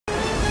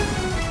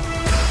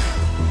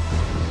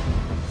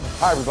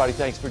Hi, everybody.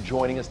 Thanks for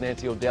joining us.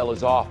 Nancy O'Dell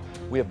is off.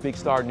 We have big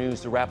star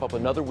news to wrap up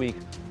another week.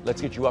 Let's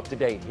get you up to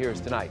date.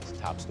 Here's tonight's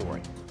top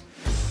story.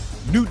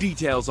 New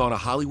details on a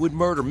Hollywood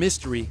murder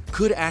mystery.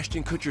 Could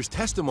Ashton Kutcher's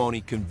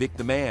testimony convict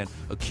the man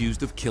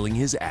accused of killing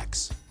his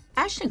ex?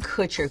 Ashton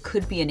Kutcher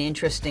could be an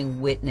interesting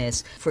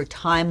witness for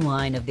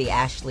timeline of the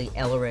Ashley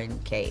Ellerin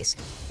case.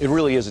 It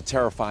really is a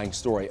terrifying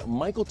story.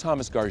 Michael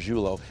Thomas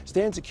Gargiulo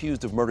stands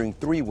accused of murdering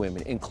 3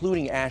 women,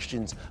 including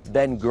Ashton's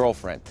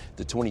then-girlfriend.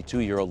 The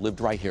 22-year-old lived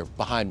right here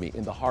behind me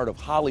in the heart of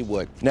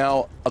Hollywood.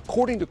 Now,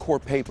 according to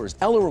court papers,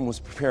 Ellerin was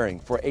preparing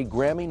for a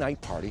Grammy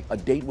night party, a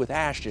date with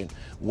Ashton,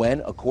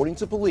 when, according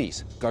to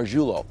police,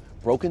 Gargiulo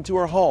broke into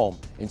her home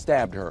and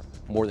stabbed her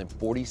more than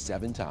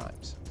 47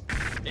 times.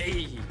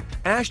 Hey.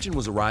 Ashton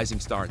was a rising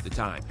star at the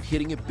time,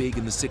 hitting it big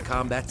in the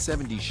sitcom That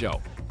 70s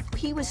Show.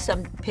 He was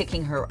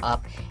picking her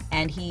up,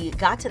 and he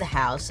got to the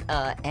house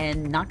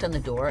and knocked on the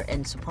door,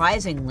 and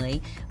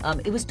surprisingly,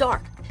 it was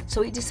dark.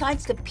 So he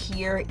decides to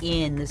peer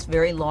in this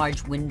very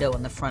large window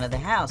in the front of the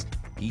house.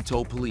 He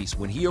told police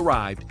when he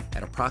arrived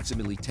at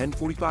approximately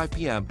 10:45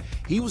 p.m.,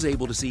 he was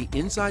able to see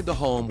inside the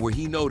home where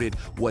he noted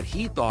what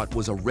he thought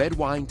was a red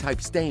wine-type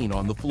stain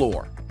on the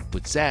floor.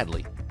 But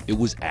sadly, it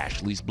was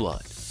Ashley's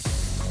blood.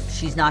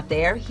 She's not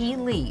there, he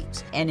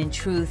leaves. And in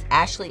truth,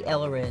 Ashley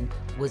Ellerin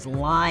was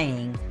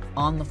lying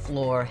on the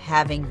floor,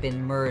 having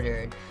been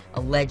murdered,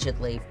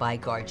 allegedly, by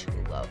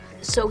Gargiulo.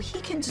 So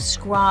he can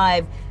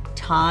describe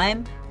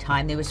time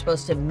they were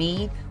supposed to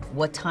meet,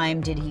 what time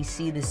did he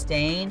see the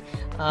stain,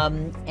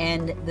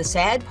 and the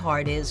sad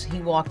part is he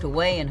walked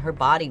away and her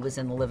body was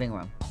in the living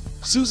room.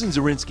 Susan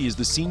Zirinsky is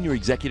the senior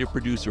executive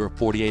producer of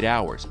 48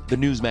 Hours. The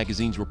news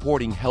magazine's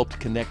reporting helped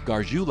connect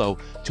Gargiulo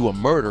to a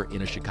murder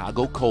in a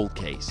Chicago cold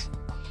case.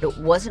 It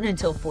wasn't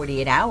until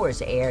 48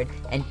 Hours aired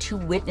and 2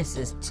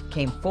 witnesses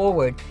came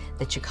forward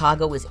that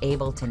Chicago was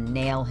able to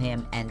nail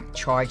him and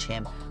charge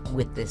him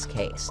with this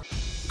case.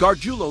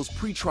 Gargiulo's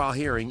pretrial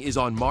hearing is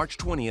on March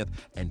 20th,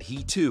 and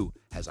he too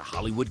has a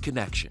Hollywood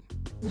connection.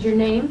 Your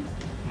name?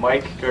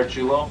 Mike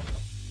Gargiulo.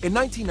 In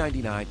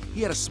 1999,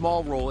 he had a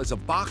small role as a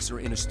boxer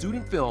in a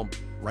student film.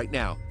 Right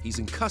now, he's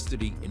in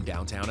custody in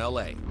downtown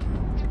LA.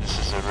 This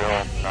is a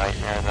real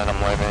nightmare that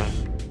I'm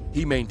living.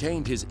 He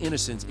maintained his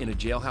innocence in a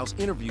jailhouse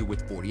interview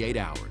with 48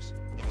 Hours.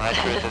 My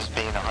truth is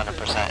being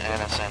 100%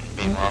 innocent,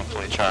 being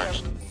wrongfully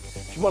charged.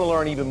 If you want to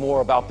learn even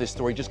more about this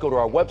story, just go to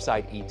our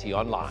website, ET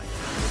Online.